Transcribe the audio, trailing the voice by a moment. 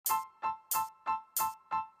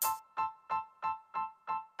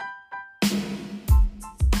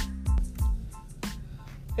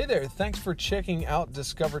Hey there, thanks for checking out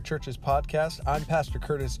Discover Church's podcast. I'm Pastor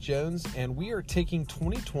Curtis Jones, and we are taking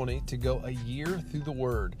 2020 to go a year through the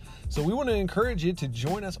Word. So we want to encourage you to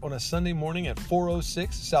join us on a Sunday morning at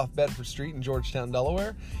 406 South Bedford Street in Georgetown,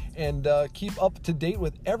 Delaware, and keep up to date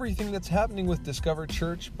with everything that's happening with Discover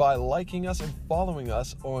Church by liking us and following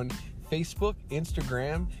us on Facebook,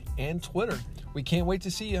 Instagram, and Twitter. We can't wait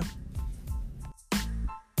to see you.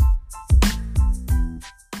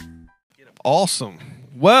 Awesome.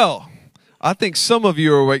 Well, I think some of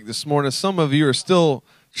you are awake this morning. Some of you are still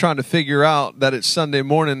trying to figure out that it's Sunday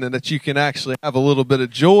morning and that you can actually have a little bit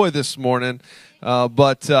of joy this morning.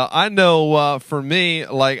 But I know for me,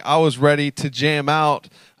 like I was ready to jam out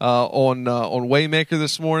on Waymaker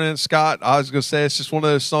this morning. Scott, I was going to say it's just one of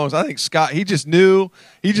those songs. I think Scott, he just knew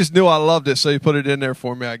I loved it, so he put it in there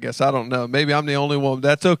for me, I guess. I don't know. Maybe I'm the only one.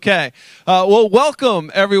 That's okay. Well, welcome,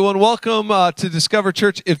 everyone. Welcome to Discover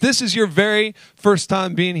Church. If this is your very first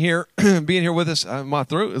time being here with us, my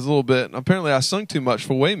throat is a little bit, apparently I sung too much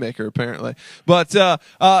for Waymaker, apparently. But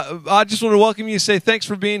I just want to welcome you, say thanks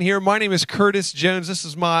for being here. My name is Curtis Jones. This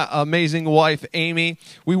is my amazing wife, Amy.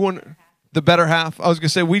 We want the better half. I was going to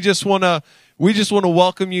say, we just want to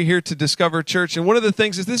welcome you here to Discover Church. And one of the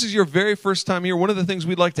things, if this is your very first time here, one of the things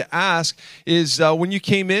we'd like to ask is when you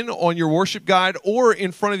came in on your worship guide or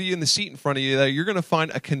in front of you in the seat in front of you, you're going to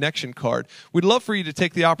find a connection card. We'd love for you to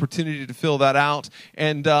take the opportunity to fill that out.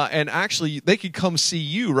 And actually, they could come see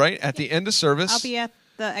you, right, at the end of service. I'll be at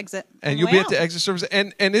the exit. And you'll be at the exit service.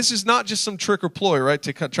 And this is not just some trick or ploy, right,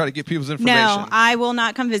 to try to get people's information. No, I will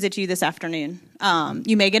not come visit you this afternoon.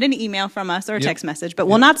 You may get an email from us or a text message, but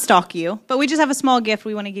we'll not stalk you. But we just have a small gift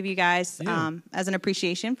we want to give you guys as an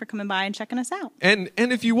appreciation for coming by and checking us out. And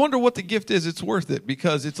if you wonder what the gift is, it's worth it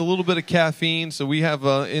because it's a little bit of caffeine. So we have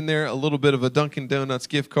in there a little bit of a Dunkin' Donuts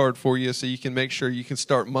gift card for you, so you can make sure you can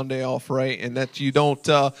start Monday off right, and that you don't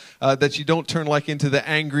turn like into the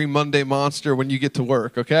angry Monday monster when you get to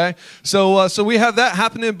work. Okay, so we have that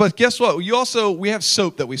happening. But guess what? We have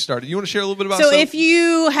soap that we started. You want to share a little bit about soap? So if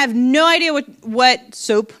you have no idea what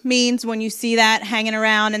soap means when you see that hanging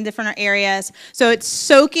around in different areas. So it's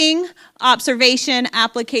soaking, observation,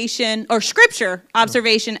 application, or scripture,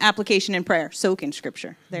 observation, application, and prayer. Soaking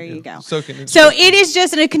scripture. There you go. Soaking. So it is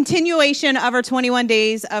just a continuation of our 21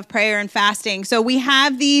 days of prayer and fasting. So we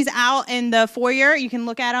have these out in the foyer. You can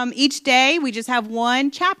look at them each day. We just have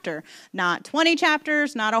one chapter, not 20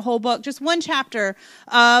 chapters, not a whole book, just one chapter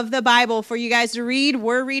of the Bible for you guys to read.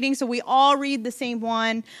 We're reading, so we all read the same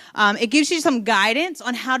one. It gives you some guidance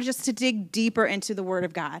on how to dig deeper into the Word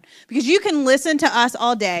of God. Because you can listen to us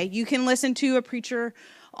all day. You can listen to a preacher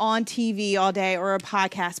on TV all day or a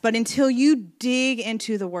podcast, but until you dig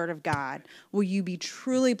into the Word of God, will you be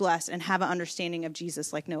truly blessed and have an understanding of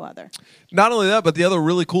Jesus like no other. Not only that, but the other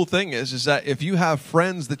really cool thing is that if you have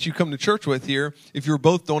friends that you come to church with here, if you're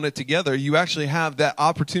both doing it together, you actually have that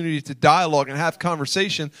opportunity to dialogue and have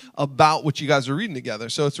conversation about what you guys are reading together.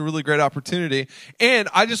 So it's a really great opportunity. And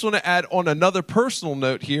I just want to add on another personal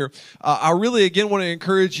note here. I really, again, want to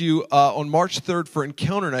encourage you on March 3rd for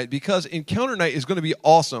Encounter Night, because Encounter Night is going to be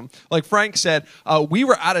awesome. Like Frank said, we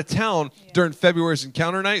were out of town during February's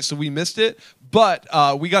Encounter Night, so we missed it. But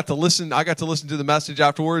we got to listen. I got to listen to the message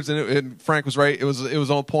afterwards, and Frank was right. It was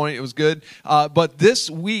on point. It was good. But this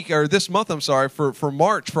month, I'm sorry, for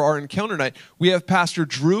March, for our Encounter Night, we have Pastor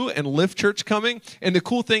Drew and Lift Church coming. And the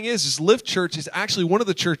cool thing is Lift Church is actually one of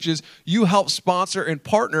the churches you help sponsor and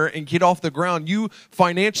partner and get off the ground. You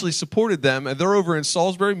financially supported them, and they're over in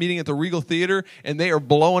Salisbury, meeting at the Regal Theater, and they are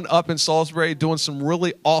blowing up in Salisbury, doing some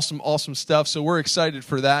really awesome stuff. So we're excited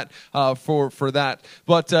for that. For that.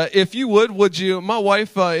 But if you would you? My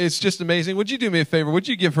wife is just amazing. Would you do me a favor? Would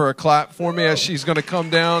you give her a clap for me as she's going to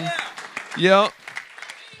come down? Yeah.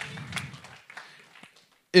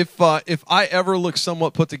 If I ever look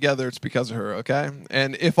somewhat put together, it's because of her, okay?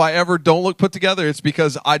 And if I ever don't look put together, it's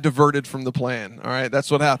because I diverted from the plan, all right?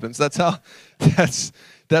 That's what happens.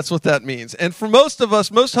 That's what that means. And for most of us,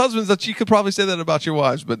 most husbands, that you could probably say that about your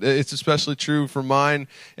wives, but it's especially true for mine,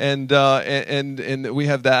 and we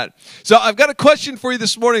have that. So I've got a question for you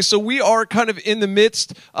this morning. So we are kind of in the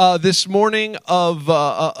midst this morning of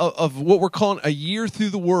what we're calling a year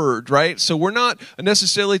through the Word, right? So we're not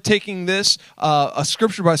necessarily taking this a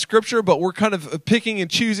scripture by scripture, but we're kind of picking and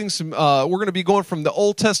choosing some. We're going to be going from the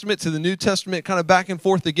Old Testament to the New Testament, kind of back and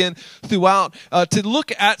forth again throughout, to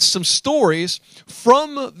look at some stories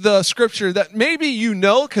from from the scripture that maybe you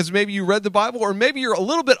know because maybe you read the Bible, or maybe you're a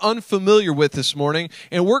little bit unfamiliar with this morning.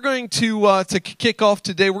 And we're going to kick off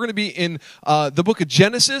today. We're going to be in the book of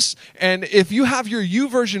Genesis. And if you have your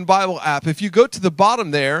YouVersion Bible app, if you go to the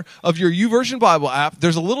bottom there of your YouVersion Bible app,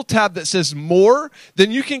 there's a little tab that says More.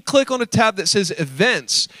 Then you can click on a tab that says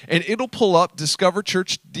Events, and it'll pull up Discover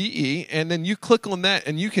Church DE. And then you click on that,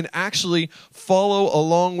 and you can actually follow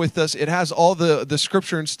along with us. It has all the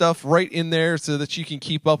scripture and stuff right in there so that you can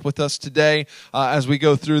keep up with us today as we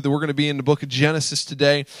go through. We're going to be in the book of Genesis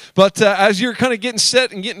today. But as you're kind of getting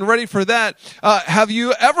set and getting ready for that, have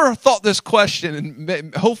you ever thought this question?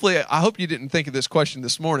 And hopefully, I hope you didn't think of this question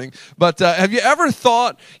this morning. But have you ever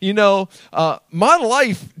thought, my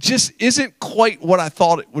life just isn't quite what I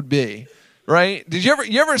thought it would be? Right? Did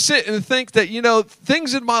you ever sit and think that,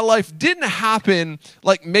 things in my life didn't happen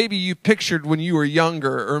like maybe you pictured when you were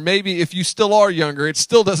younger, or maybe if you still are younger, it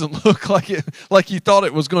still doesn't look like you thought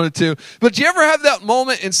it was going to. But do you ever have that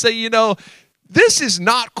moment and say, this is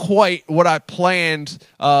not quite what I planned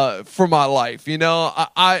for my life.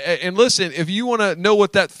 And listen, if you want to know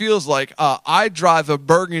what that feels like, I drive a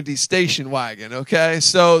burgundy station wagon. Okay,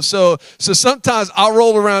 so sometimes I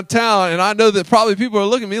roll around town, and I know that probably people are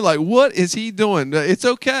looking at me like, "What is he doing?" It's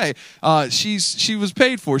okay. She was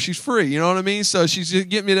paid for. She's free. You know what I mean? So she's just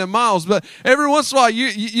getting me them miles. But every once in a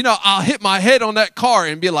while, I'll hit my head on that car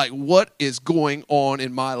and be like, "What is going on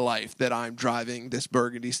in my life that I'm driving this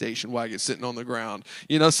burgundy station wagon sitting on the ground?"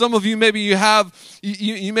 Some of you maybe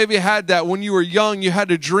you maybe had that when you were young. You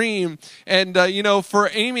had a dream, and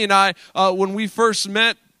for Amy and I, when we first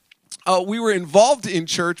met, we were involved in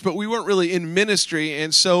church, but we weren't really in ministry.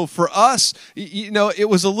 And so for us, it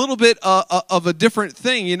was a little bit of a different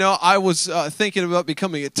thing. I was thinking about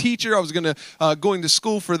becoming a teacher. I was going to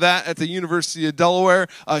school for that at the University of Delaware.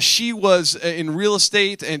 She was in real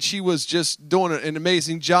estate, and she was just doing an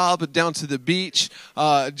amazing job down to the beach,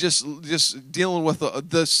 just dealing with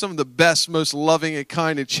some of the best, most loving and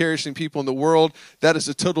kind and cherishing people in the world. That is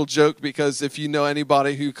a total joke, because if you know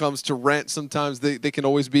anybody who comes to rent, sometimes they can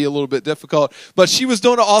always be a little bit difficult. But she was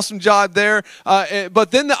doing an awesome job there.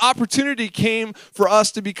 But then the opportunity came for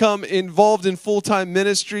us to become involved in full-time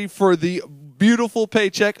ministry for the beautiful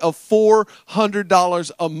paycheck of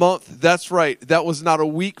 $400 a month. That's right. That was not a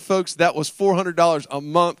week, folks. That was $400 a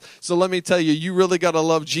month. So let me tell you, you really got to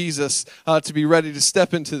love Jesus to be ready to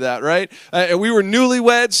step into that, right? And we were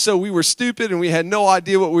newlyweds, so we were stupid and we had no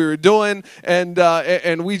idea what we were doing.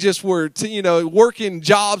 And we just were, working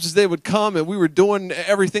jobs as they would come, and we were doing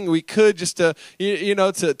everything we could just to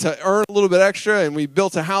earn a little bit extra. And we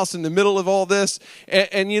built a house in the middle of all this.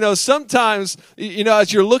 And sometimes,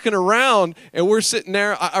 as you're looking around, and we're sitting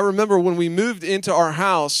there. I remember when we moved into our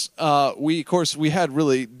house, we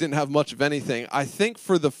didn't have much of anything. I think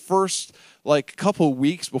for the first couple of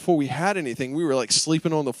weeks before we had anything, we were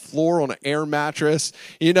sleeping on the floor on an air mattress,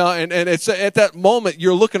 and it's at that moment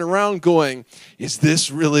you're looking around going, is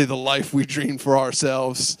this really the life we dreamed for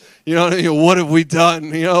ourselves? You know what I mean? What have we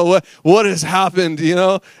done? What has happened?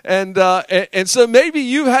 And so maybe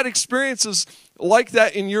you've had experiences like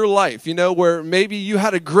that in your life, where maybe you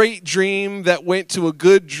had a great dream that went to a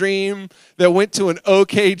good dream, that went to an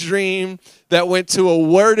okay dream, that went to a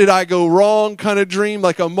where did I go wrong kind of dream,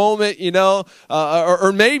 like a moment,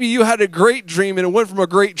 or maybe you had a great dream and it went from a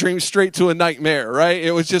great dream straight to a nightmare, right?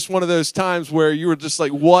 It was just one of those times where you were just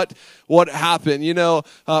like, what happened?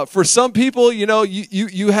 For some people,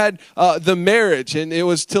 you had the marriage, and it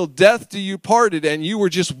was till death do you parted, and you were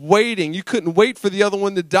just waiting. You couldn't wait for the other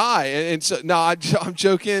one to die. And so, no, I'm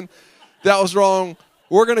joking. That was wrong.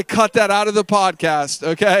 We're going to cut that out of the podcast,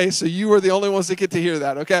 okay? So you are the only ones that get to hear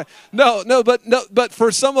that, okay? But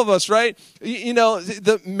for some of us, right?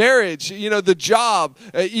 The marriage, the job,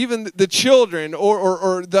 even the children,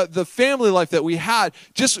 or the family life that we had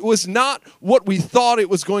just was not what we thought it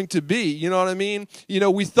was going to be. You know what I mean?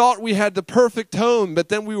 We thought we had the perfect home, but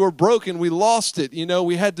then we were broken. We lost it.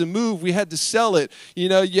 We had to move. We had to sell it. You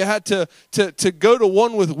had to go to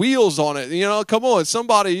one with wheels on it. Come on,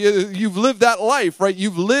 somebody, you've lived that life, right?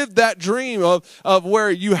 You've lived that dream of where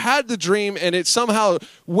you had the dream and it somehow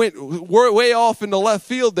went way off into left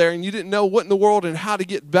field there, and you didn't know what in the world and how to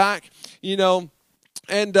get back,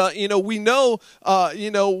 And, we know,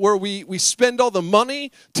 where we spend all the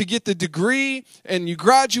money to get the degree, and you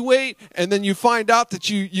graduate, and then you find out that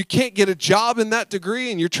you can't get a job in that degree,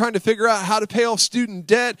 and you're trying to figure out how to pay off student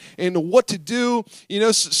debt and what to do.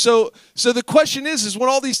 So the question is when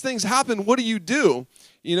all these things happen, what do you do?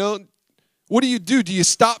 What do you do? Do you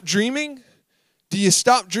stop dreaming? Do you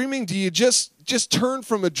stop dreaming? Do you just turn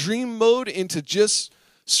from a dream mode into just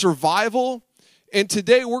survival? And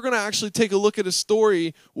today we're going to actually take a look at a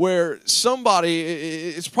story where somebody,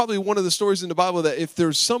 it's probably one of the stories in the Bible that if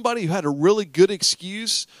there's somebody who had a really good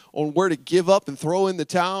excuse on where to give up and throw in the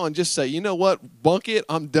towel and just say, you know what, bunk it,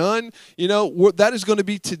 I'm done, that is going to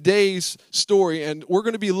be today's story. And we're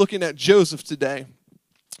going to be looking at Joseph today.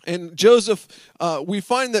 And Joseph, we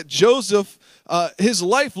find that Joseph, his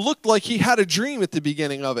life looked like he had a dream at the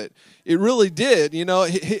beginning of it. It really did.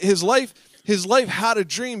 His life had a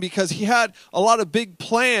dream because he had a lot of big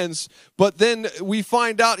plans. But then we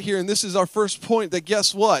find out here, and this is our first point, that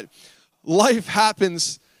guess what? Life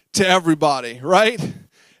happens to everybody, right?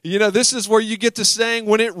 This is where you get to saying,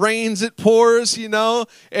 when it rains, it pours,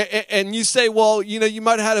 and you say, well, you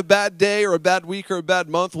might have had a bad day or a bad week or a bad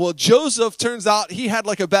month. Well, Joseph, turns out he had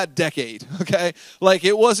like a bad decade, okay? Like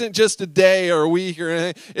it wasn't just a day or a week or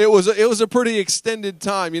anything. It was a pretty extended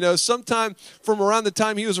time. Sometime from around the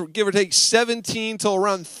time he was, give or take, 17 till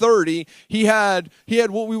around 30, he had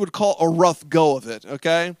what we would call a rough go of it,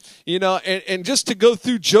 okay? And just to go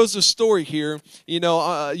through Joseph's story here,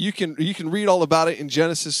 you can read all about it in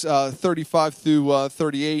Genesis 35 through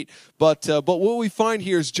 38. But what we find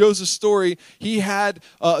here is Joseph's story. He had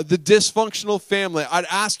the dysfunctional family. I'd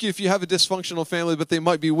ask you if you have a dysfunctional family, but they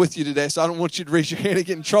might be with you today, so I don't want you to raise your hand and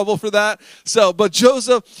get in trouble for that. But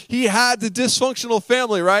Joseph, he had the dysfunctional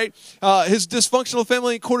family, right? His dysfunctional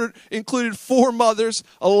family included 4 mothers,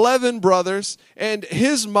 11 brothers, and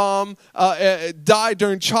his mom died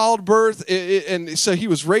during childbirth, and so he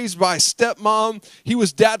was raised by a stepmom. He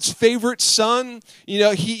was dad's favorite son.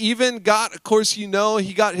 He even got, of course, he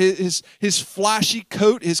got his flashy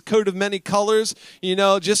coat, his coat of many colors,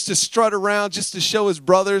 just to strut around, just to show his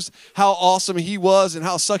brothers how awesome he was and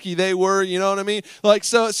how sucky they were, you know what I mean? Like,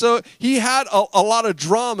 so he had a lot of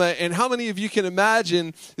drama, and how many of you can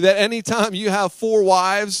imagine that anytime you have 4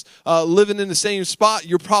 wives living in the same spot,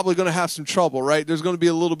 you're probably going to have some trouble, right? There's going to be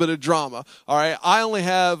a little bit of drama, all right? I only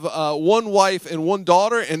have 1 wife and 1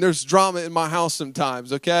 daughter, and there's drama in my house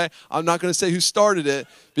sometimes, okay? I'm not going to say who started it,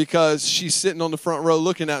 because she's sitting on the front row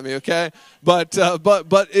looking at me, okay? But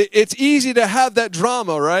it's easy to have that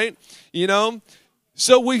drama, right?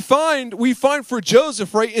 So we find for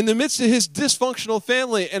Joseph, right, in the midst of his dysfunctional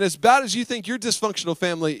family, and as bad as you think your dysfunctional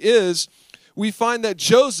family is, we find that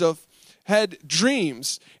Joseph had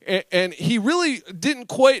dreams, and he really didn't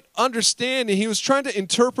quite understand, and he was trying to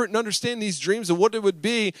interpret and understand these dreams and what it would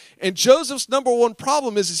be. And Joseph's number one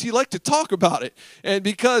problem is he liked to talk about it, and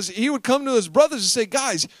because he would come to his brothers and say,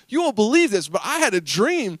 guys, you won't believe this, but I had a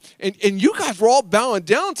dream, and you guys were all bowing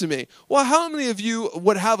down to me. Well, how many of you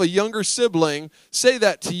would have a younger sibling say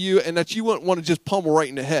that to you and that you wouldn't want to just pummel right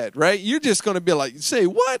in the head, right? You're just going to be like, say,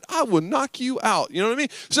 what? I will knock you out. You know what I mean?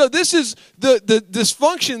 So this is the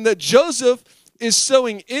dysfunction that Joseph is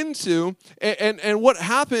sowing into, and what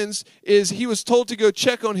happens is he was told to go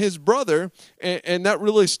check on his brother, and that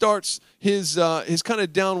really starts his kind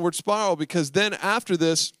of downward spiral, because then after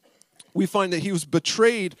this, we find that he was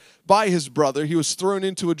betrayed by his brother. He was thrown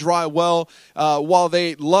into a dry well while they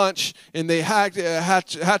ate lunch, and they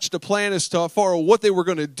hatched a plan as to what they were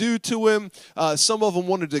going to do to him. Some of them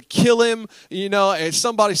wanted to kill him, and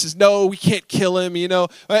somebody says, no, we can't kill him,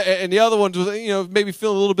 and the other one was, maybe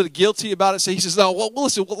feeling a little bit guilty about it. So he says, no, well,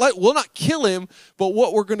 listen, we'll not kill him, but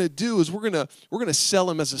what we're going to do is we're going to sell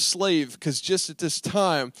him as a slave, because just at this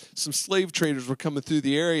time, some slave traders were coming through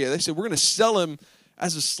the area. They said, we're going to sell him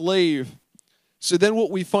as a slave. So then what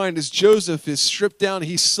we find is Joseph is stripped down.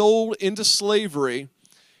 He's sold into slavery,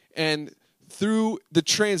 and through the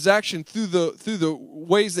transaction, through the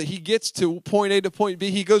ways that he gets to point A to point B,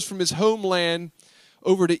 he goes from his homeland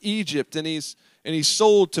over to Egypt, and he's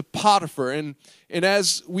sold to Potiphar. And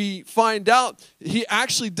as we find out, he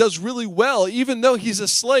actually does really well, even though he's a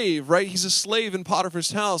slave, right? He's a slave in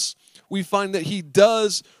Potiphar's house. We find that he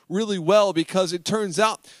does really well, because it turns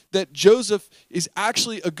out that Joseph is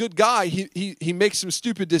actually a good guy. He makes some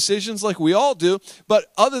stupid decisions like we all do, but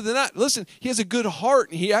other than that, listen, he has a good heart,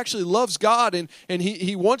 and he actually loves God, and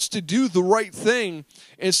he wants to do the right thing.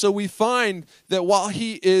 And so we find that while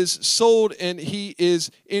he is sold and he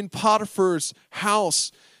is in Potiphar's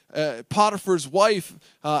house, Potiphar's wife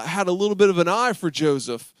had a little bit of an eye for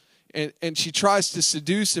Joseph. And she tries to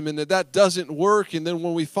seduce him, and that doesn't work. And then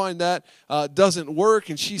when we find that doesn't work,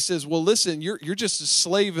 and she says, well, listen, you're just a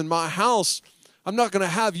slave in my house. I'm not going to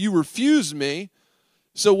have you refuse me.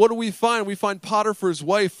 So what do we find? We find Potiphar's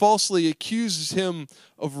wife falsely accuses him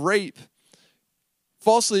of rape.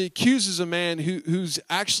 Falsely accuses a man who's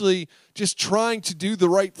actually just trying to do the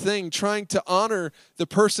right thing, trying to honor the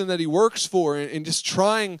person that he works for, and just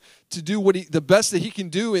trying to do the best that he can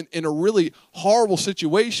do in a really horrible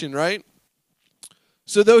situation, right?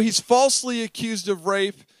 So though he's falsely accused of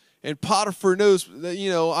rape, and Potiphar knows,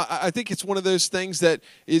 I think it's one of those things that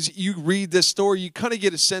is, you read this story, you kind of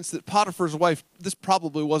get a sense that Potiphar's wife, this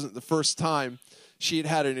probably wasn't the first time she had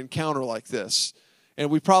had an encounter like this. And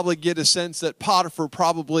we probably get a sense that Potiphar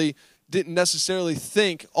probably didn't necessarily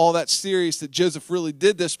think all that serious that Joseph really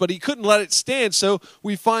did this, but he couldn't let it stand. So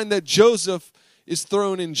we find that Joseph is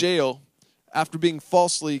thrown in jail after being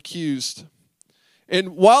falsely accused.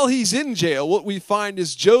 And while he's in jail, what we find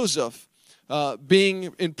is Joseph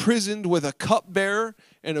being imprisoned with a cupbearer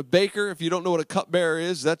and a baker. If you don't know what a cupbearer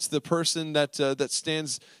is, that's the person that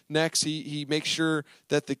stands next. He makes sure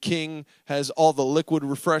that the king has all the liquid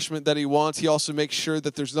refreshment that he wants. He also makes sure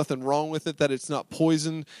that there's nothing wrong with it, that it's not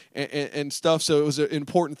poisoned and stuff. So it was an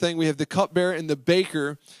important thing. We have the cupbearer and the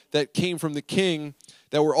baker that came from the king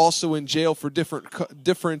that were also in jail for different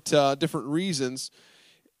reasons.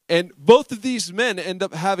 And both of these men end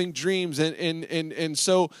up having dreams, and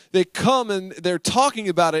so they come and they're talking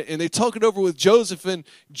about it, and they talk it over with Joseph, and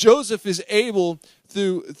Joseph is able,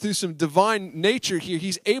 through some divine nature here,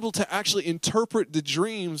 he's able to actually interpret the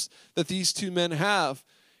dreams that these two men have.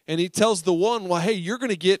 And he tells the one, well, hey, you're going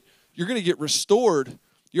to get restored.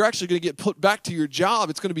 You're actually going to get put back to your job.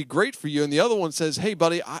 It's going to be great for you. And the other one says, hey,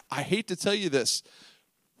 buddy, I hate to tell you this,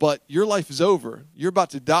 but your life is over. You're about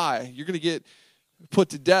to die. You're going to get put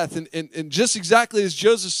to death. And just exactly as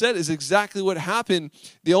Joseph said is exactly what happened.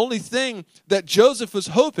 The only thing that Joseph was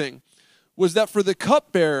hoping was that for the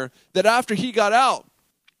cupbearer, that after he got out,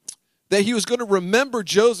 that he was going to remember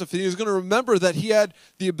Joseph, and he was going to remember that he had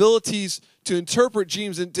the abilities to interpret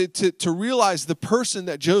dreams and to realize the person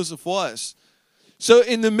that Joseph was. So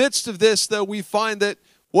in the midst of this, though, we find that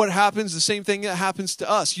what happens, the same thing that happens to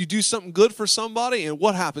us. You do something good for somebody, and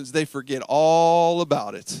what happens? They forget all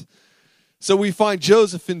about it. So we find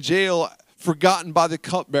Joseph in jail, forgotten by the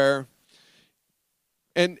cupbearer.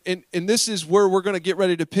 And this is where we're going to get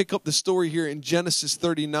ready to pick up the story here in Genesis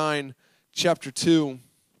 39, chapter 2.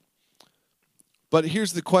 But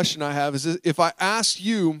here's the question I have, is if I asked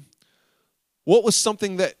you, what was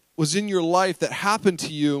something that was in your life that happened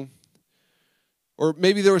to you, or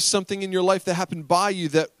maybe there was something in your life that happened by you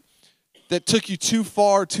that took you too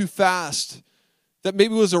far, too fast, that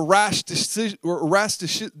maybe was a rash decision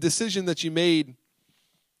that you made,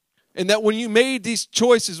 and that when you made these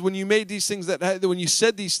choices, when you made these things, when you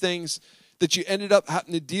said these things, that you ended up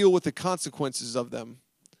having to deal with the consequences of them.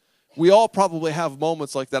 We all probably have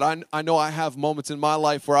moments like that. I know I have moments in my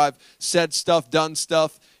life where I've said stuff, done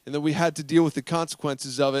stuff, and then we had to deal with the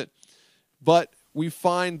consequences of it. But we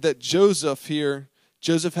find that Joseph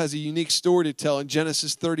has a unique story to tell. In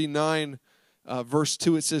Genesis 39, verse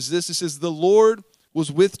 2, it says this. It says, the Lord was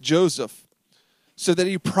with Joseph so that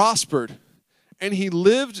he prospered, and he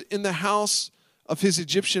lived in the house of his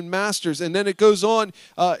Egyptian masters. And then it goes on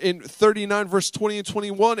in 39, verse 20 and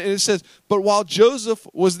 21, and it says, but while Joseph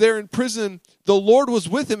was there in prison, the Lord was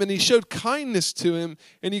with him, and he showed kindness to him,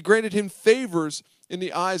 and he granted him favors in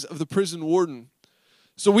the eyes of the prison warden.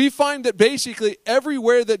 So we find that basically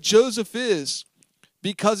everywhere that Joseph is,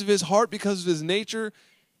 because of his heart, because of his nature,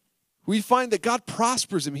 we find that God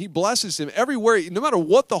prospers him. He blesses him everywhere. No matter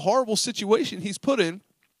what the horrible situation he's put in,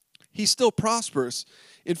 he still prospers.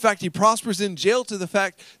 In fact, he prospers in jail to the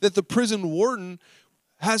fact that the prison warden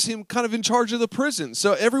has him kind of in charge of the prison.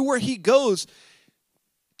 So everywhere he goes,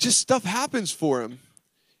 just stuff happens for him.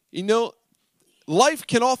 You know, life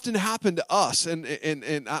can often happen to us,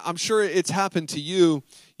 and I'm sure it's happened to you.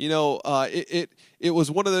 You know, it was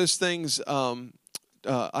one of those things.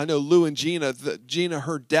 I know Lou and Gina,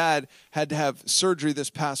 her dad had to have surgery this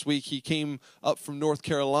past week. He came up from North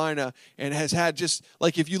Carolina and has had just,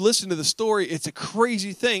 like, if you listen to the story, it's a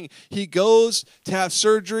crazy thing. He goes to have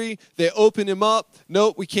surgery. They open him up.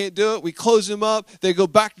 Nope, we can't do it. We close him up. They go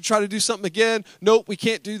back to try to do something again. Nope, we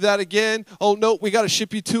can't do that again. Oh, nope, we got to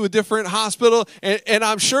ship you to a different hospital. And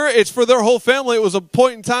I'm sure it's for their whole family. It was a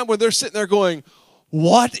point in time where they're sitting there going,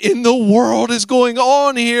 what in the world is going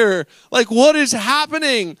on here? Like, what is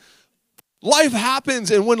happening? Life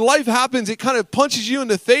happens, and when life happens, it kind of punches you in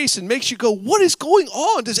the face and makes you go, what is going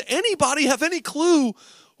on? Does anybody have any clue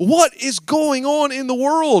what is going on in the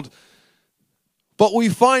world? But we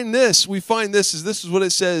find this is what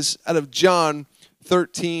it says out of John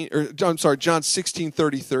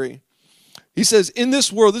 16:33. He says, in this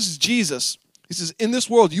world, this is Jesus. He says, in this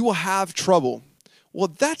world, you will have trouble. Well,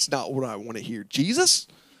 that's not what I want to hear, Jesus.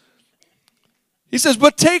 He says,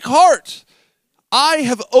 but take heart. I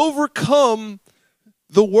have overcome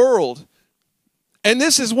the world. And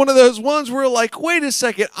this is one of those ones where like, wait a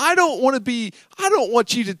second, I don't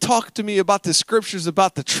want you to talk to me about the scriptures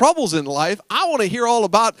about the troubles in life. I want to hear all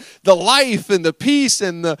about the life and the peace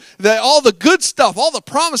and all the good stuff, all the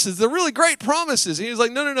promises, the really great promises. And he's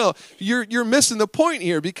like, no, you're missing the point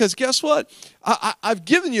here, because guess what? I've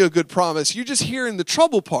given you a good promise. You're just hearing the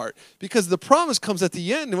trouble part, because the promise comes at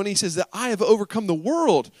the end when he says that I have overcome the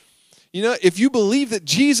world. You know, if you believe that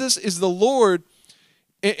Jesus is the Lord,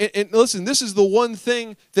 and listen, this is the one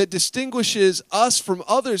thing that distinguishes us from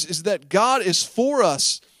others, is that God is for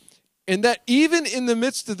us. And that even in the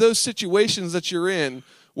midst of those situations that you're in,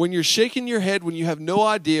 when you're shaking your head, when you have no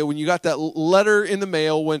idea, when you got that letter in the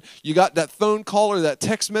mail, when you got that phone call or that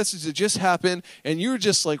text message that just happened, and you're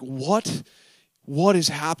just like, what is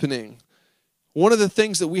happening? One of the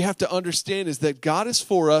things that we have to understand is that God is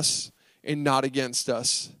for us and not against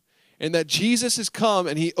us. And that Jesus has come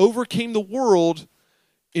and he overcame the world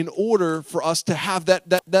in order for us to have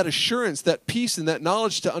that assurance, that peace, and that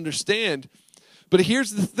knowledge to understand. But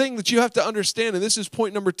here's the thing that you have to understand, and this is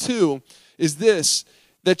point number 2, is this,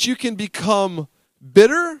 that you can become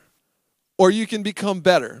bitter or you can become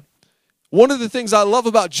better. One of the things I love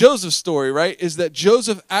about Joseph's story, right, is that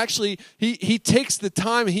Joseph actually, he takes the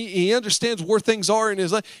time, he understands where things are in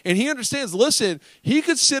his life, and he understands, listen, he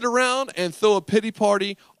could sit around and throw a pity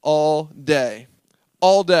party all day.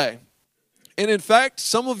 All day. And in fact,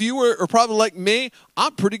 some of you are probably like me.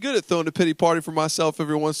 I'm pretty good at throwing a pity party for myself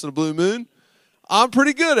every once in a blue moon. I'm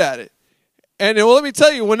pretty good at it. And well, let me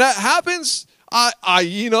tell you, when that happens,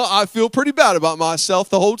 I feel pretty bad about myself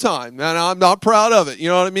the whole time. And I'm not proud of it. You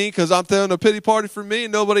know what I mean? Because I'm throwing a pity party for me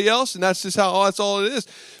and nobody else. And that's just that's all it is.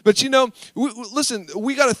 But, listen,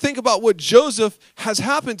 we got to think about what Joseph has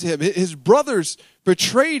happened to him. His brothers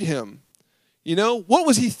betrayed him. You know, what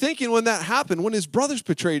was he thinking when that happened, when his brothers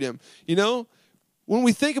betrayed him? You know, when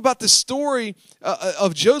we think about the story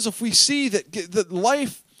of Joseph, we see that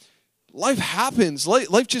life happens.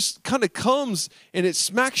 Life just kind of comes and it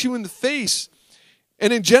smacks you in the face.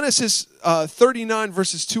 And in Genesis 39,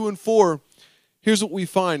 verses 2 and 4, here's what we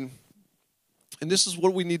find. And this is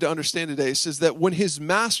what we need to understand today. It says that when his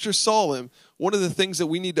master saw him, one of the things that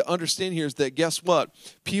we need to understand here is that, guess what?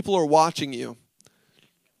 People are watching you.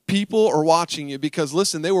 People are watching you, because,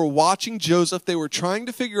 listen, they were watching Joseph. They were trying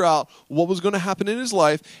to figure out what was going to happen in his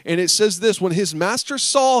life. And it says this, when his master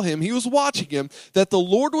saw him, he was watching him, that the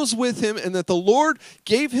Lord was with him and that the Lord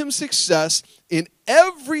gave him success in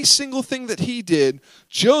every single thing that he did.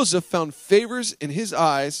 Joseph found favors in his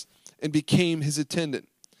eyes and became his attendant.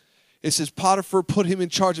 It says Potiphar put him in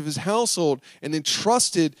charge of his household and he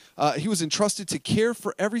was entrusted to care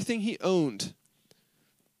for everything he owned.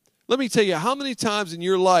 Let me tell you, how many times in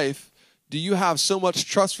your life do you have so much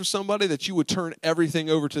trust for somebody that you would turn everything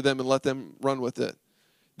over to them and let them run with it?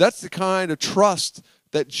 That's the kind of trust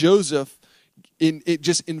that Joseph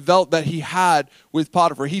just enveloped, that he had with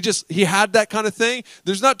Potiphar. He had that kind of thing.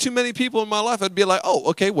 There's not too many people in my life I'd be like, oh,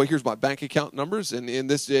 okay, well, here's my bank account numbers, and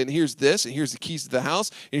here's this, and here's the keys to the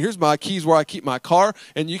house, and here's my keys where I keep my car,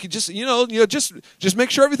 and you can just, just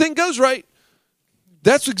make sure everything goes right.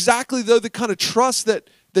 That's exactly, though, the kind of trust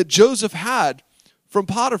that Joseph had from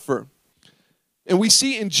Potiphar. And we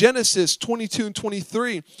see in Genesis 22 and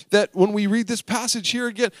 23 that when we read this passage here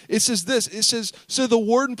again, it says this. It says, so the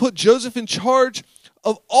warden put Joseph in charge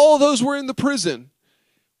of all those who were in the prison.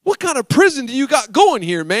 What kind of prison do you got going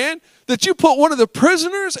here, man? That you put one of the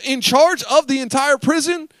prisoners in charge of the entire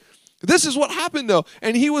prison? This is what happened, though.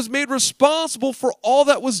 And he was made responsible for all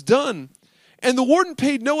that was done. And the warden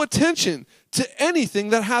paid no attention to anything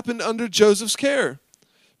that happened under Joseph's care,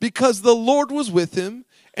 because the Lord was with him,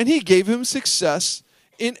 and he gave him success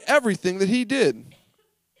in everything that he did.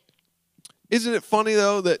 Isn't it funny,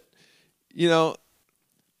 though, that,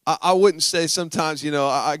 I wouldn't say sometimes,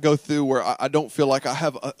 I go through where I don't feel like I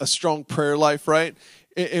have a strong prayer life, right?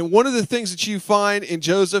 And one of the things that you find in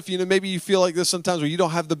Joseph, maybe you feel like this sometimes where you don't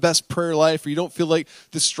have the best prayer life, or you don't feel like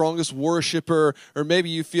the strongest worshiper, or maybe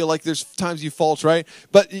you feel like there's times you falter, right?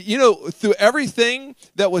 But, through everything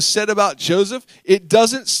that was said about Joseph, it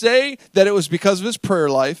doesn't say that it was because of his prayer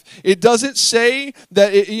life. It doesn't say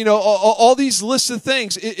that, all these lists of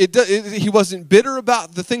things. He wasn't bitter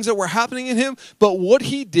about the things that were happening in him, but what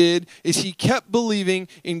he did is he kept believing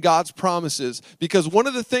in God's promises. Because one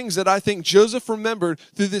of the things that I think Joseph remembered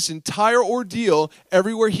through this entire ordeal,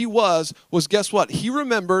 everywhere he was, guess what? He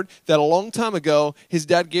remembered that a long time ago, his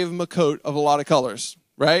dad gave him a coat of a lot of colors,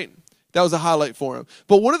 right? That was a highlight for him.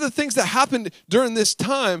 But one of the things that happened during this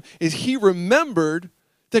time is he remembered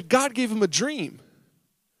that God gave him a dream.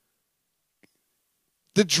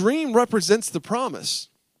 The dream represents the promise.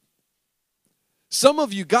 Some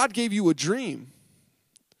of you, God gave you a dream.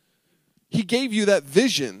 He gave you that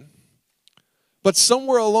vision. But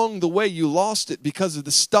somewhere along the way, you lost it because of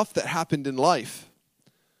the stuff that happened in life.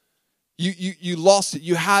 You lost it.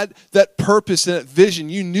 You had that purpose and that vision.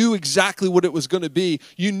 You knew exactly what it was going to be.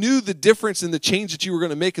 You knew the difference and the change that you were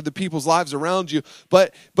going to make in the people's lives around you.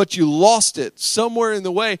 But you lost it somewhere in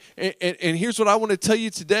the way. And here's what I want to tell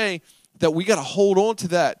you today, that we got to hold on to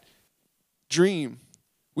that dream.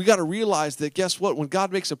 We got to realize that, guess what? When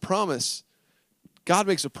God makes a promise, God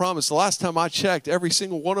makes a promise. The last time I checked, every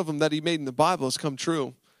single one of them that he made in the Bible has come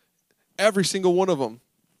true. Every single one of them.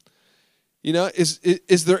 You know,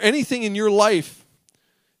 is there anything in your life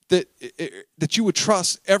that you would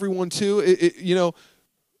trust everyone to? You know,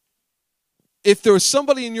 if there was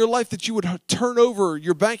somebody in your life that you would turn over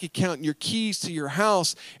your bank account and your keys to your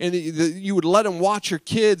house, and you would let them watch your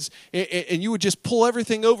kids, and you would just pull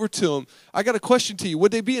everything over to them, I got a question to you.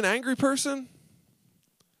 Would they be an angry person?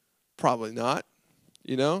 Probably not.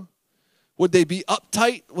 You know? Would they be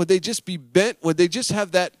uptight? Would they just be bent? Would they just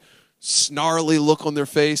have that snarly look on their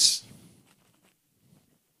face?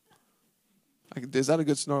 Is that a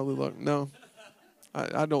good snarly look? No.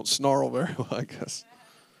 I don't snarl very well, I guess.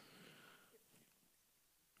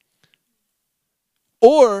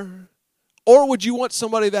 Or would you want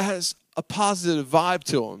somebody that has a positive vibe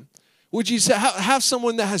to them? Would you have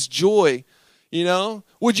someone that has joy, you know?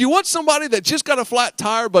 Would you want somebody that just got a flat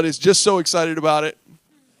tire but is just so excited about it?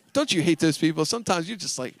 Don't you hate those people? Sometimes you're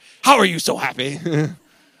just like, how are you so happy?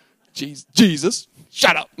 Jesus,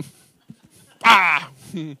 shut up.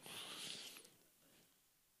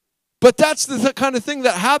 But that's the kind of thing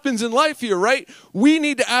that happens in life here, right? We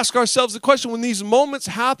need to ask ourselves the question, when these moments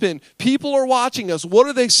happen, people are watching us. What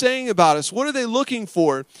are they saying about us? What are they looking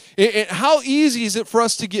for? And how easy is it for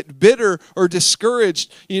us to get bitter or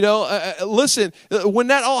discouraged? You know, listen, when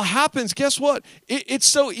that all happens, guess what? It's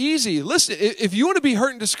so easy. Listen, if you want to be hurt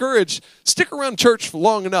and discouraged, stick around church for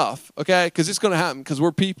long enough, okay? Because it's going to happen, because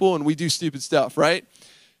we're people and we do stupid stuff, right?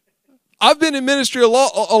 I've been in ministry a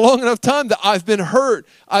long enough time that I've been hurt,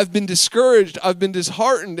 I've been discouraged, I've been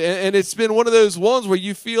disheartened, and it's been one of those ones where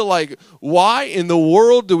you feel like, why in the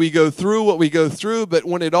world do we go through what we go through? But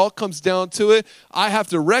when it all comes down to it, I have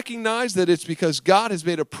to recognize that it's because God has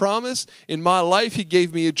made a promise in my life. He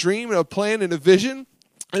gave me a dream and a plan and a vision.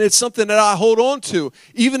 And it's something that I hold on to,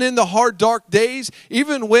 even in the hard, dark days,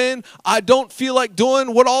 even when I don't feel like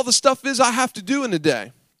doing what all the stuff is I have to do in a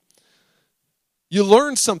day. You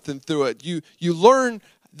learn something through it. You learn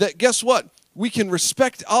that, guess what? We can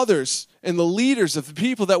respect others and the leaders of the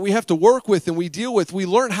people that we have to work with and we deal with. We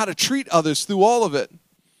learn how to treat others through all of it.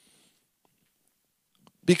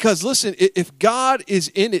 Because listen, if God is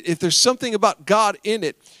in it, if there's something about God in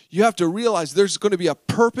it, you have to realize there's going to be a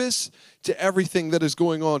purpose to everything that is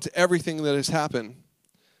going on, to everything that has happened.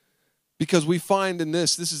 Because we find in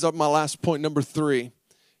this is my last point, number 3,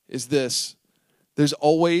 is this. There's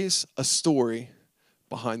always a story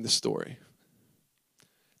behind the story.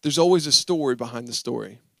 There's always a story behind the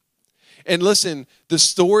story. And listen, the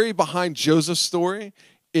story behind Joseph's story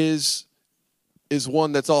is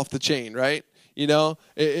one that's off the chain, right? You know,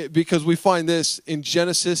 because we find this in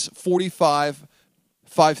Genesis 45,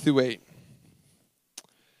 5-8.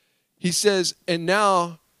 He says, and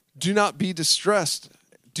now do not be distressed.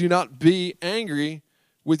 Do not be angry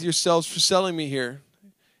with yourselves for selling me here.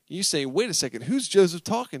 You say, wait a second, who's Joseph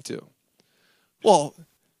talking to? Well,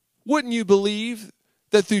 wouldn't you believe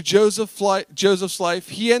that through Joseph's life,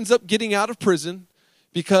 he ends up getting out of prison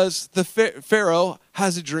because the Pharaoh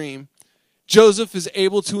has a dream. Joseph is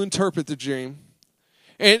able to interpret the dream.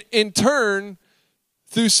 And in turn,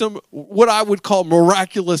 through some what I would call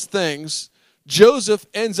miraculous things, Joseph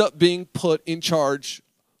ends up being put in charge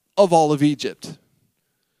of all of Egypt.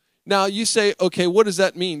 Now, you say, okay, what does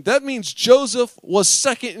that mean? That means Joseph was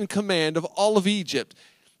second in command of all of Egypt.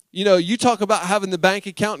 You know, you talk about having the bank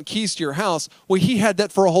account and keys to your house. Well, he had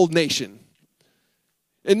that for a whole nation.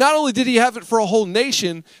 And not only did he have it for a whole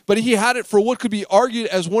nation, but he had it for what could be argued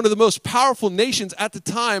as one of the most powerful nations at the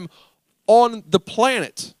time on the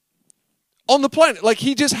planet. On the planet. Like,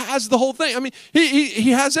 he just has the whole thing. I mean,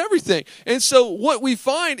 he has everything. And so what we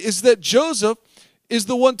find is that Joseph is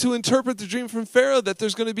the one to interpret the dream from Pharaoh, that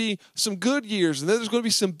there's going to be some good years, and then there's going to be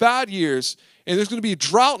some bad years, and there's going to be a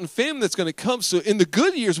drought and famine that's going to come. So in the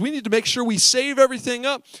good years, we need to make sure we save everything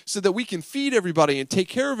up so that we can feed everybody and take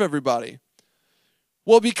care of everybody.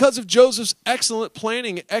 Well, because of Joseph's excellent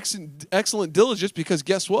planning, excellent diligence, because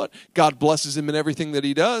guess what? God blesses him in everything that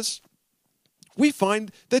he does. We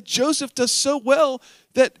find that Joseph does so well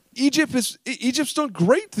that Egypt's done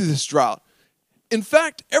great through this drought. In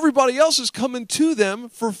fact, everybody else is coming to them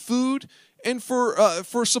for food and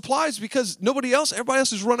for supplies because everybody else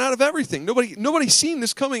has run out of everything. Nobody's seen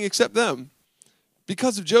this coming except them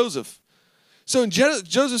because of Joseph. So in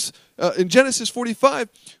Genesis 45,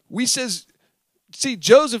 we see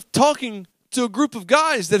Joseph talking to a group of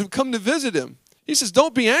guys that have come to visit him. He says,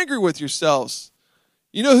 don't be angry with yourselves.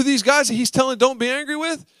 You know who these guys that he's telling don't be angry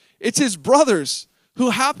with? It's his brothers who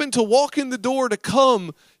happened to walk in the door to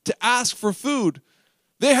come to ask for food.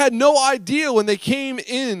 They had no idea when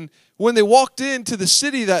they walked into the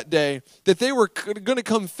city that day, that they were going to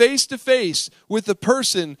come face to face with the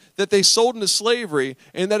person that they sold into slavery,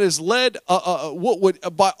 and that has led what would,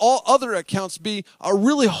 by all other accounts, be a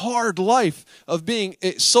really hard life of being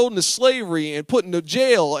sold into slavery and put into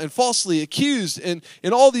jail and falsely accused and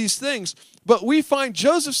all these things. But we find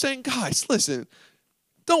Joseph saying, guys, listen,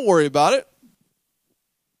 don't worry about it.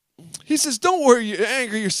 He says, don't worry,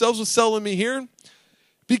 anger yourselves with selling me here,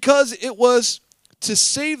 because it was to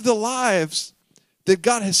save the lives that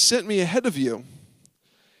God has sent me ahead of you.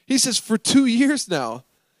 He says, for 2 years now,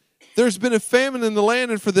 there's been a famine in the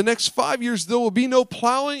land, and for the next 5 years, there will be no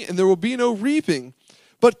plowing and there will be no reaping.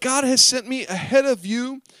 But God has sent me ahead of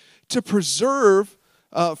you to preserve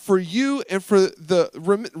for you and for the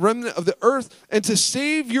remnant of the earth, and to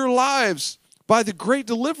save your lives by the great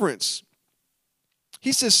deliverance.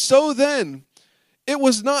 He says, so then, it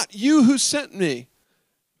was not you who sent me,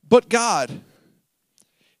 but God.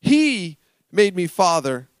 He made me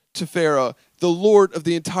father to Pharaoh, the Lord of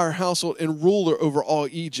the entire household and ruler over all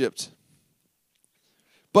Egypt.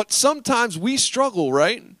 But sometimes we struggle,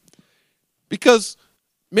 right? Because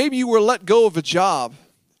maybe you were let go of a job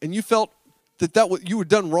and you felt that what you were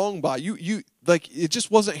done wrong by. You like it just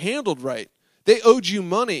wasn't handled right. They owed you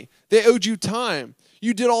money. They owed you time.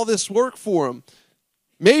 You did all this work for them.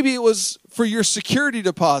 Maybe it was for your security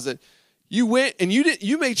deposit. You went and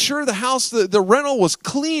you made sure the house, the rental was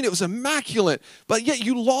clean. It was immaculate. But yet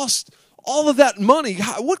you lost all of that money.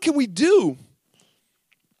 What can we do?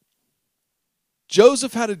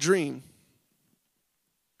 Joseph had a dream.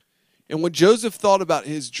 And when Joseph thought about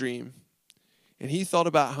his dream, and he thought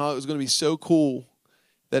about how it was going to be so cool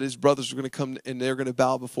that his brothers were going to come and they're going to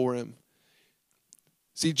bow before him.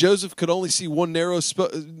 See, Joseph could only see one narrow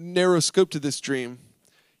scope to this dream.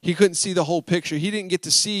 He couldn't see the whole picture. He didn't get to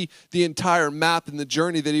see the entire map and the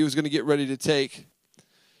journey that he was going to get ready to take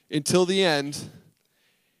until the end.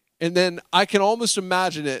 And then I can almost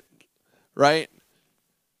imagine it, right?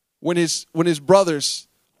 When his brothers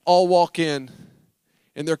all walk in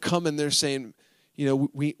and they're coming, they're saying, you know,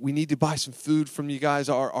 we need to buy some food from you guys.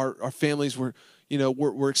 Our families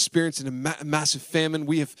we're experiencing a massive famine.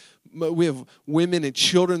 We have women and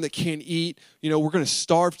children that can't eat. You know, we're going to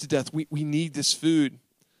starve to death. We need this food.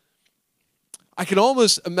 I can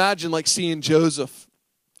almost imagine like seeing Joseph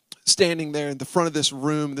standing there in the front of this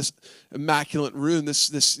room, this immaculate room, this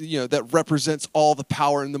that represents all the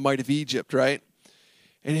power and the might of Egypt, right?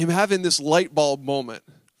 And him having this light bulb moment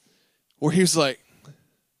where he's like,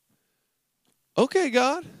 okay,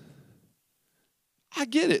 God, I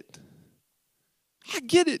get it. I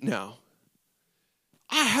get it now.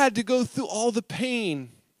 I had to go through all the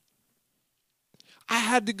pain. I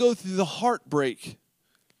had to go through the heartbreak.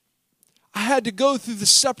 I had to go through the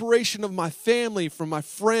separation of my family from my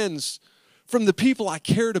friends, from the people I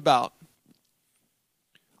cared about.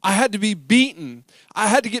 I had to be beaten. I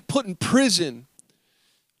had to get put in prison.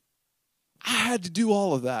 I had to do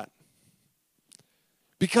all of that.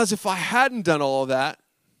 Because if I hadn't done all of that,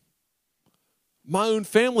 my own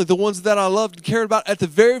family, the ones that I loved and cared about at the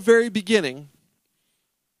very, very beginning,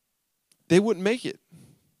 they wouldn't make it.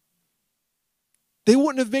 They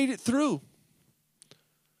wouldn't have made it through.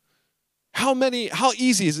 How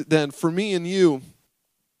easy is it then for me and you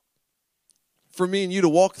to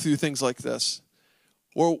walk through things like this?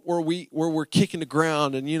 Where we're kicking the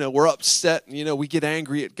ground and, we're upset and, we get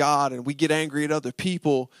angry at God and we get angry at other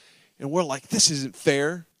people and we're like, this isn't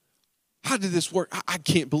fair. How did this work? I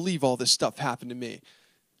can't believe all this stuff happened to me.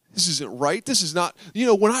 This isn't right. This is not,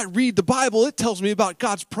 when I read the Bible, it tells me about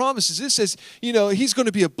God's promises. It says, he's going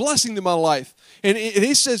to be a blessing to my life. And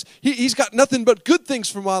he says, he's got nothing but good things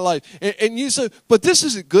for my life. And you say, but this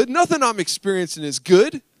isn't good. Nothing I'm experiencing is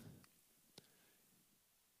good.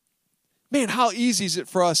 Man, how easy is it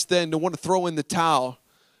for us then to want to throw in the towel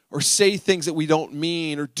or say things that we don't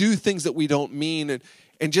mean or do things that we don't mean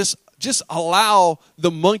and just allow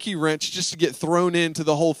the monkey wrench just to get thrown into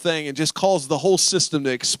the whole thing and just cause the whole system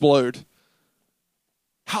to explode.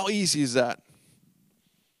 How easy is that?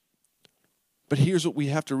 But here's what we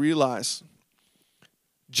have to realize.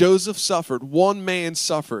 Joseph suffered. One man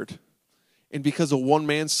suffered. And because of one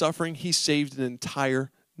man's suffering, he saved an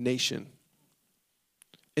entire nation.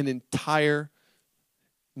 an entire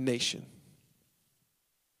nation.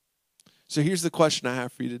 So here's the question I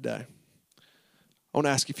have for you today. I want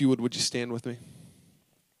to ask if you would you stand with me?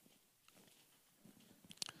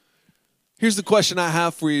 Here's the question I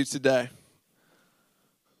have for you today.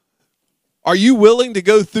 Are you willing to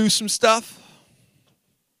go through some stuff?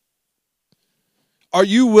 Are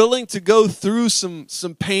you willing to go through some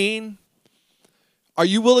pain? Are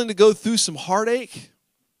you willing to go through some heartache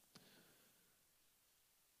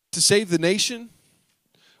to save the nation?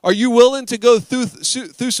 Are you willing to go through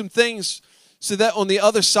some things so that on the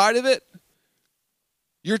other side of it,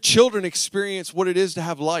 your children experience what it is to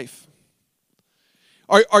have life?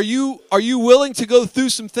 Are you willing to go through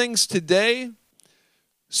some things today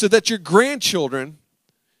so that your grandchildren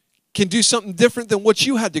can do something different than what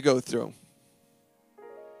you had to go through?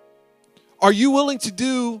 Are you willing to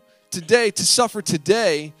do today, to suffer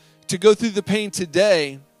today, to go through the pain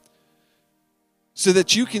today so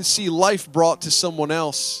that you can see life brought to someone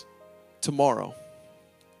else tomorrow?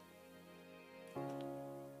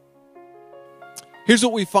 Here's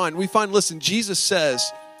what we find. We find, listen, Jesus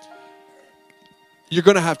says, you're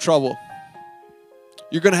going to have trouble.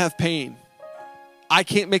 You're going to have pain. I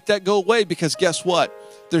can't make that go away because guess what?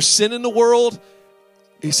 There's sin in the world.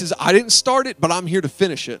 He says, I didn't start it, but I'm here to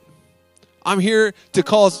finish it. I'm here to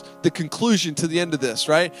cause the conclusion to the end of this,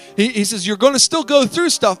 right? He says, you're going to still go through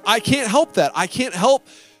stuff. I can't help that. I can't help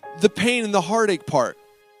the pain and the heartache part.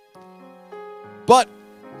 But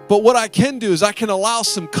what I can do is I can allow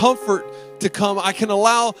some comfort to come. I can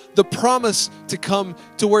allow the promise to come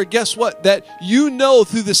to where, guess what? That you know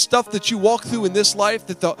through the stuff that you walk through in this life,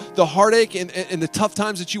 that the heartache and the tough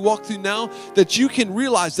times that you walk through now, that you can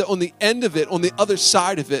realize that on the end of it, on the other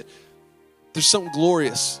side of it, there's something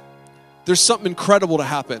glorious. There's something incredible to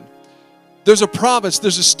happen. There's a promise.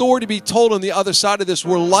 There's a story to be told on the other side of this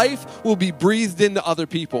where life will be breathed into other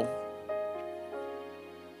people.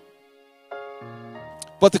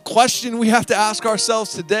 But the question we have to ask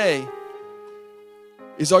ourselves today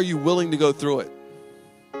is, are you willing to go through it?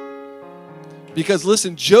 Because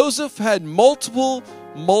listen, Joseph had multiple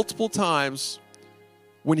times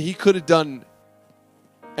when he could have done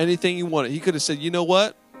anything he wanted. He could have said, you know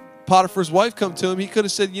what? Potiphar's wife come to him. He could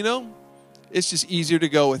have said, you know, it's just easier to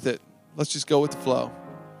go with it. Let's just go with the flow.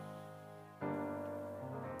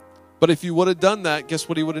 But if he would have done that, guess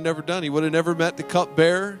what he would have never done? He would have never met the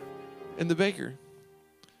cupbearer and the baker.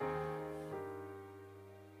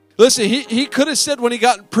 Listen, he could have said when he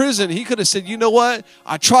got in prison, he could have said, you know what?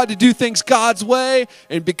 I tried to do things God's way,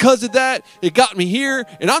 and because of that, it got me here,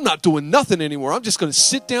 and I'm not doing nothing anymore. I'm just going to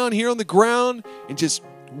sit down here on the ground and just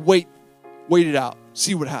wait it out,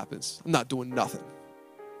 see what happens. I'm not doing nothing.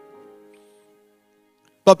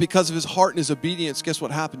 But because of his heart and his obedience, guess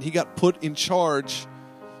what happened? He got put in charge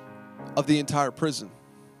of the entire prison.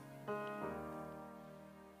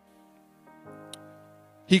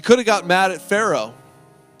 He could have got mad at Pharaoh.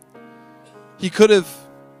 He could have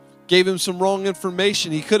gave him some wrong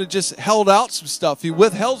information. He could have just held out some stuff. He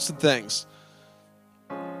withheld some things.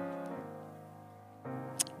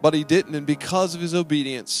 But he didn't, and because of his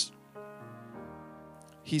obedience,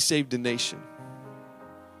 he saved a nation.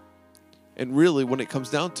 And really, when it comes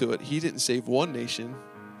down to it, he didn't save one nation.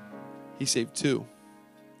 He saved two.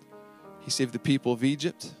 He saved the people of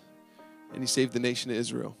Egypt, and he saved the nation of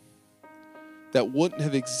Israel. That wouldn't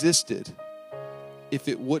have existed if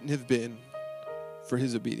it wouldn't have been for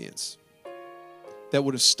his obedience. That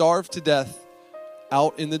would have starved to death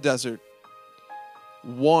out in the desert,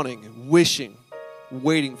 wanting, wishing,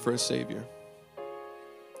 waiting for a Savior.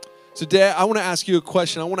 So today, I want to ask you a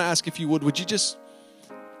question. I want to ask if you would you just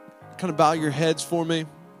kind of bow your heads for me?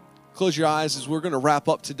 Close your eyes as we're going to wrap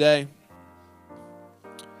up today.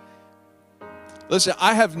 Listen,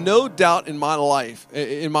 I have no doubt in my life,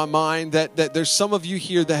 in my mind, that there's some of you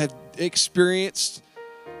here that have experienced,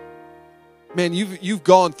 man, you've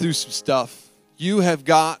gone through some stuff. You have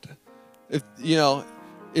got,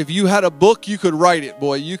 if you had a book, you could write it,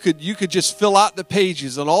 boy. You could just fill out the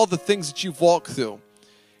pages on all the things that you've walked through,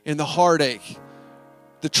 and the heartache,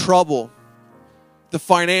 the trouble, the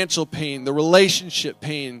financial pain, the relationship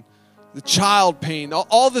pain, the child pain,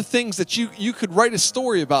 all the things that you could write a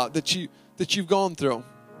story about that you've gone through.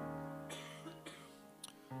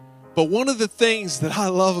 But one of the things that I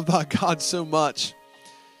love about God so much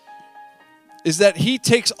is that he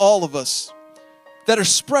takes all of us that are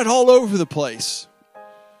spread all over the place,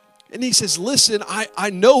 and he says, listen, I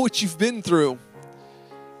know what you've been through,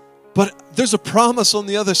 but there's a promise on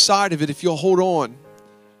the other side of it if you'll hold on.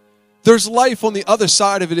 There's life on the other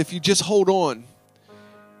side of it if you just hold on.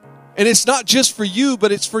 And it's not just for you,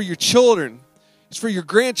 but it's for your children. It's for your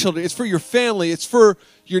grandchildren. It's for your family. It's for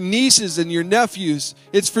your nieces and your nephews.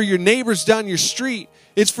 It's for your neighbors down your street.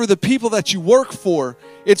 It's for the people that you work for.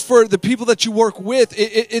 It's for the people that you work with.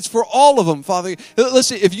 It's for all of them, Father.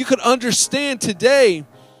 Listen, if you could understand today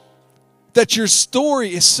that your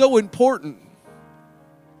story is so important.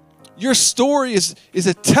 Your story is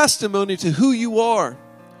a testimony to who you are.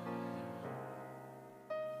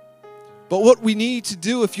 But what we need to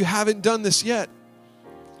do, if you haven't done this yet,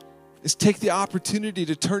 is take the opportunity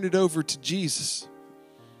to turn it over to Jesus.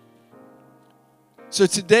 So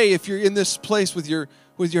today, if you're in this place with your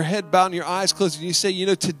head bowed and your eyes closed, and you say, you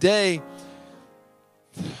know, today,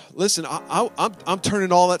 listen, I'm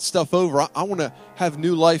turning all that stuff over. I want to have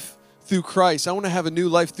new life through Christ. I want to have a new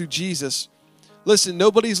life through Jesus. Listen,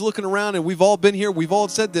 nobody's looking around, and we've all been here. We've all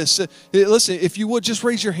said this. Listen, if you would, just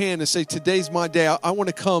raise your hand and say, today's my day. I want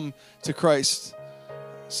to come to Christ.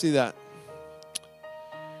 See that?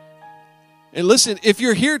 And listen, if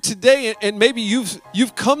you're here today and maybe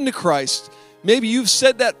you've come to Christ, maybe you've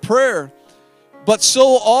said that prayer, but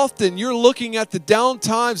so often you're looking at the down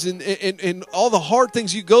times and all the hard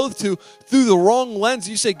things you go through the wrong lens.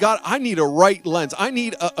 You say, God, I need a right lens. I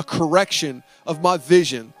need a correction of my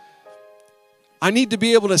vision. I need to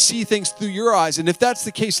be able to see things through your eyes. And if that's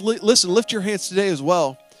the case, listen, lift your hands today as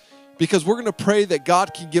well, because we're going to pray that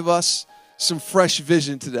God can give us some fresh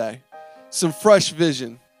vision today, some fresh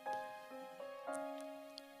vision.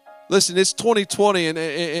 Listen, it's 2020,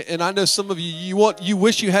 and I know some of you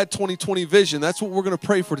wish you had 2020 vision. That's what we're going to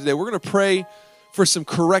pray for today. We're going to pray for some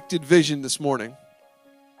corrected vision this morning.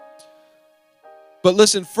 But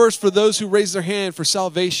listen, first, for those who raise their hand for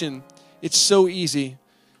salvation, it's so easy.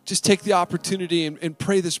 Just take the opportunity and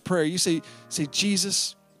pray this prayer. You say,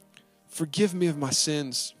 Jesus, forgive me of my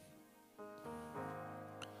sins.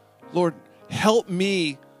 Lord, help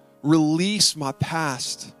me release my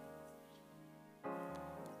past.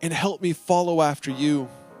 And help me follow after you.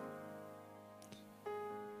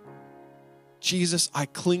 Jesus, I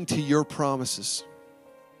cling to your promises.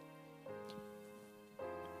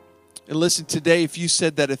 And listen, today, if you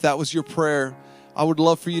said that, if that was your prayer, I would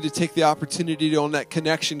love for you to take the opportunity on that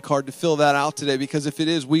connection card to fill that out today. Because if it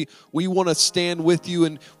is, we want to stand with you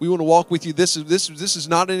and we want to walk with you. This is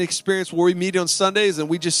not an experience where we meet on Sundays and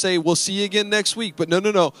we just say, we'll see you again next week. But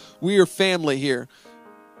no. We are family here.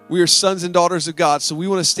 We are sons and daughters of God, so we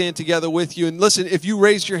want to stand together with you. And listen, if you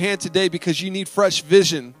raised your hand today because you need fresh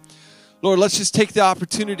vision, Lord, let's just take the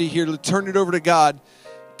opportunity here to turn it over to God.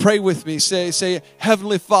 Pray with me. Say,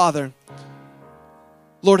 Heavenly Father,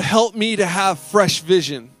 Lord, help me to have fresh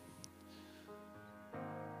vision.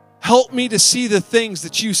 Help me to see the things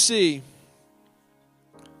that you see.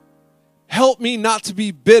 Help me not to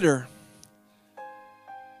be bitter,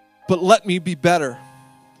 but let me be better.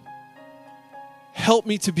 Help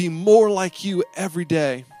me to be more like you every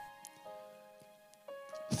day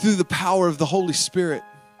through the power of the Holy Spirit.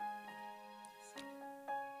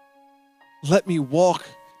 Let me walk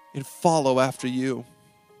and follow after you.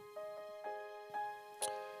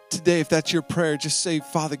 Today, if that's your prayer, just say,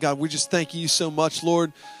 Father God, we're just thanking you so much,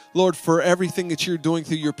 Lord. Lord, for everything that you're doing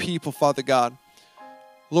through your people, Father God.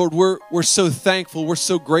 Lord, we're so thankful. We're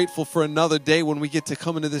so grateful for another day when we get to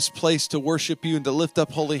come into this place to worship you and to lift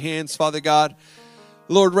up holy hands, Father God.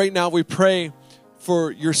 Lord, right now we pray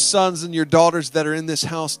for your sons and your daughters that are in this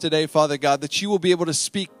house today, Father God, that you will be able to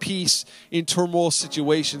speak peace in turmoil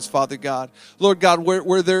situations, Father God. Lord God,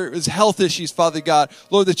 where there is health issues, Father God,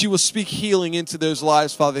 Lord, that you will speak healing into those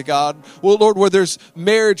lives, Father God. Well, Lord, where there's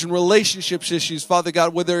marriage and relationships issues, Father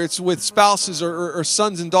God, whether it's with spouses or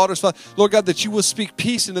sons and daughters, Father, Lord God, that you will speak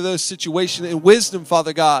peace into those situations and wisdom,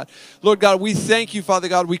 Father God. Lord God, we thank you, Father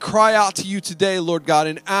God. We cry out to you today, Lord God,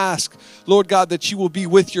 and ask, Lord God, that you will be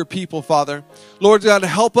with your people, Father. Lord God,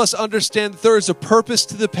 help us understand that there is a purpose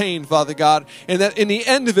to the pain, Father God, and that in the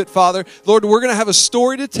end of it, Father, Lord, we're going to have a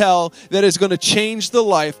story to tell that is going to change the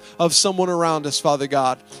life of someone around us, Father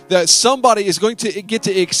God. That somebody is going to get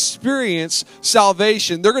to experience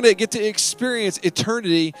salvation. They're going to get to experience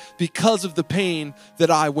eternity because of the pain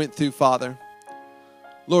that I went through, Father.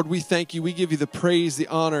 Lord, we thank you. We give you the praise, the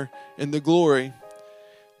honor, and the glory.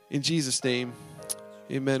 In Jesus' name,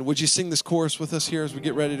 amen. Would you sing this chorus with us here as we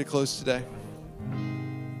get ready to close today?